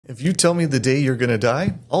If you tell me the day you're going to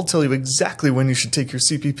die, I'll tell you exactly when you should take your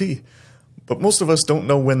CPP. But most of us don't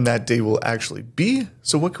know when that day will actually be,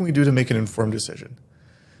 so what can we do to make an informed decision?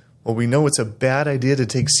 Well, we know it's a bad idea to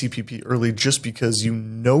take CPP early just because you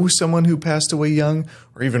know someone who passed away young,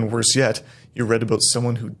 or even worse yet, you read about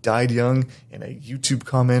someone who died young in a YouTube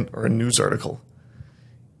comment or a news article.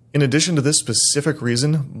 In addition to this specific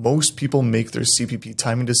reason, most people make their CPP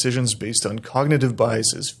timing decisions based on cognitive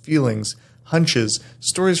biases, feelings, hunches,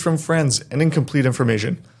 stories from friends, and incomplete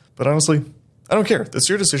information. But honestly, I don't care. That's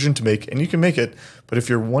your decision to make, and you can make it. But if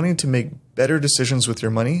you're wanting to make better decisions with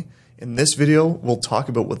your money, in this video, we'll talk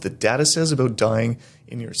about what the data says about dying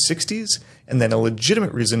in your 60s, and then a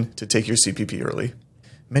legitimate reason to take your CPP early.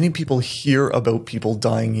 Many people hear about people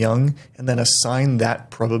dying young and then assign that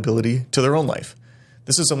probability to their own life.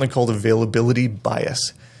 This is something called availability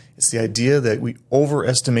bias. It's the idea that we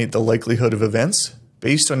overestimate the likelihood of events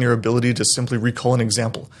based on your ability to simply recall an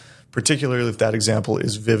example, particularly if that example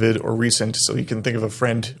is vivid or recent, so you can think of a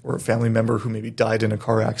friend or a family member who maybe died in a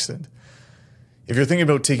car accident. If you're thinking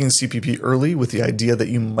about taking CPP early with the idea that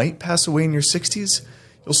you might pass away in your 60s,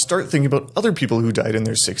 you'll start thinking about other people who died in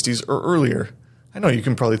their 60s or earlier. I know you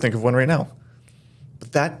can probably think of one right now.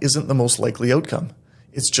 But that isn't the most likely outcome.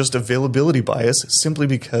 It's just availability bias simply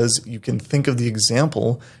because you can think of the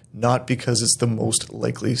example, not because it's the most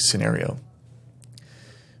likely scenario.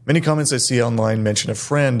 Many comments I see online mention a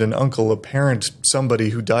friend, an uncle, a parent, somebody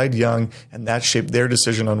who died young, and that shaped their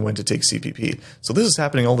decision on when to take CPP. So this is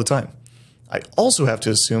happening all the time. I also have to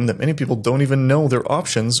assume that many people don't even know their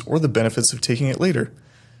options or the benefits of taking it later.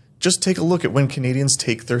 Just take a look at when Canadians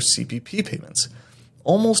take their CPP payments.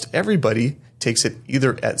 Almost everybody takes it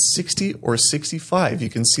either at 60 or 65. You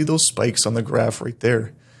can see those spikes on the graph right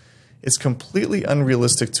there. It's completely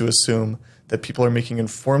unrealistic to assume that people are making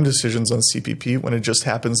informed decisions on CPP when it just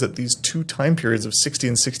happens that these two time periods of 60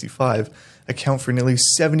 and 65 account for nearly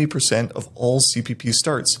 70% of all CPP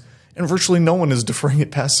starts. And virtually no one is deferring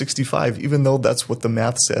it past 65, even though that's what the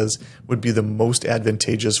math says would be the most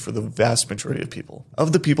advantageous for the vast majority of people.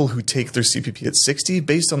 Of the people who take their CPP at 60,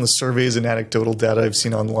 based on the surveys and anecdotal data I've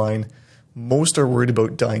seen online, most are worried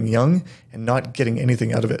about dying young and not getting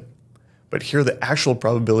anything out of it. But here are the actual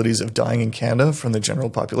probabilities of dying in Canada from the general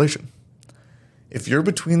population. If you're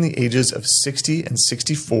between the ages of 60 and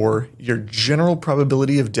 64, your general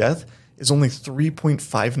probability of death is only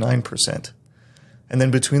 3.59%. And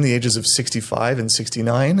then between the ages of 65 and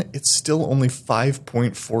 69, it's still only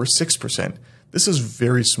 5.46%. This is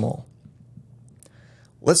very small.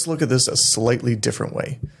 Let's look at this a slightly different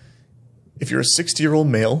way. If you're a 60-year-old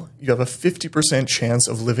male, you have a 50% chance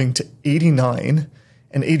of living to 89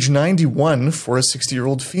 and age 91 for a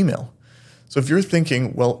 60-year-old female. So if you're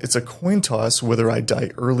thinking, well, it's a coin toss whether I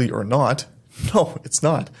die early or not, no, it's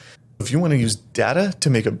not. If you want to use data to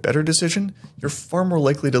make a better decision, you're far more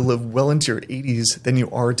likely to live well into your 80s than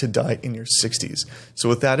you are to die in your 60s. So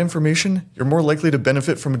with that information, you're more likely to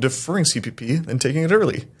benefit from deferring CPP than taking it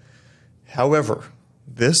early. However,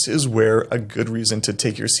 this is where a good reason to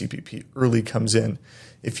take your CPP early comes in.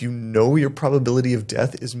 If you know your probability of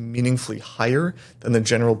death is meaningfully higher than the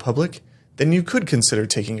general public, then you could consider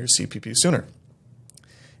taking your CPP sooner.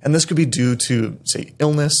 And this could be due to, say,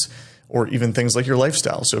 illness, or even things like your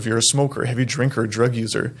lifestyle. So if you're a smoker, heavy drinker, drug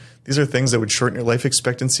user, these are things that would shorten your life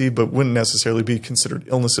expectancy, but wouldn't necessarily be considered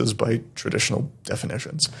illnesses by traditional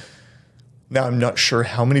definitions. Now, I'm not sure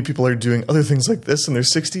how many people are doing other things like this in their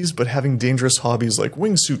 60s, but having dangerous hobbies like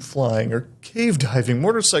wingsuit flying or cave diving,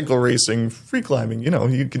 motorcycle racing, free climbing,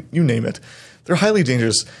 you name it. They're highly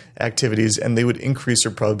dangerous activities, and they would increase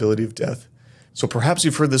your probability of death. So perhaps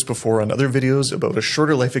you've heard this before on other videos about a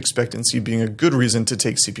shorter life expectancy being a good reason to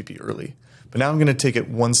take CPP early. But now I'm going to take it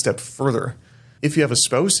one step further. If you have a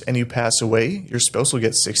spouse and you pass away, your spouse will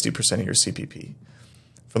get 60% of your CPP.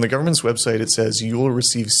 From the government's website, it says you will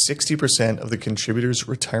receive 60% of the contributor's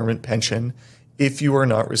retirement pension if you are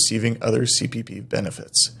not receiving other CPP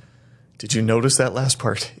benefits. Did you notice that last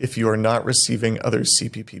part? If you are not receiving other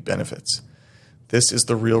CPP benefits. This is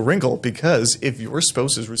the real wrinkle, because if your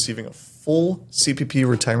spouse is receiving a full CPP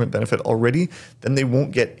retirement benefit already, then they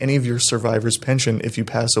won't get any of your survivor's pension if you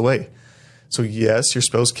pass away. So yes, your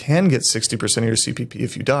spouse can get 60% of your CPP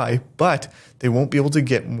if you die, but they won't be able to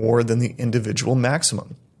get more than the individual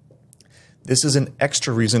maximum. This is an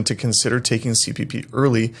extra reason to consider taking CPP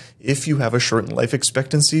early if you have a shortened life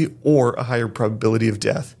expectancy or a higher probability of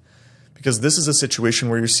death. Because this is a situation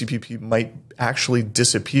where your CPP might actually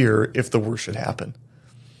disappear if the worst should happen.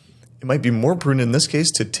 It might be more prudent in this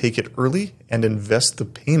case to take it early and invest the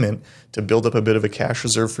payment to build up a bit of a cash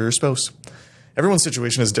reserve for your spouse. Everyone's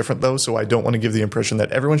situation is different though, so I don't want to give the impression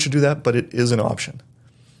that everyone should do that, but it is an option.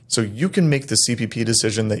 So you can make the CPP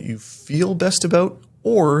decision that you feel best about,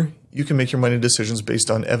 or you can make your money decisions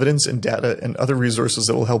based on evidence and data and other resources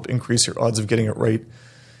that will help increase your odds of getting it right.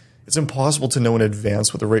 It's impossible to know in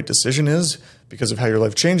advance what the right decision is because of how your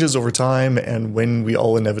life changes over time and when we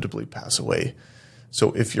all inevitably pass away.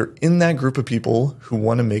 So if you're in that group of people who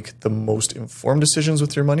want to make the most informed decisions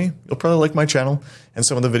with your money, you'll probably like my channel and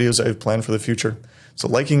some of the videos I have planned for the future. So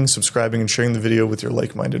liking, subscribing, and sharing the video with your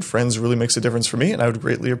like-minded friends really makes a difference for me, and I would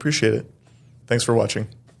greatly appreciate it. Thanks for watching.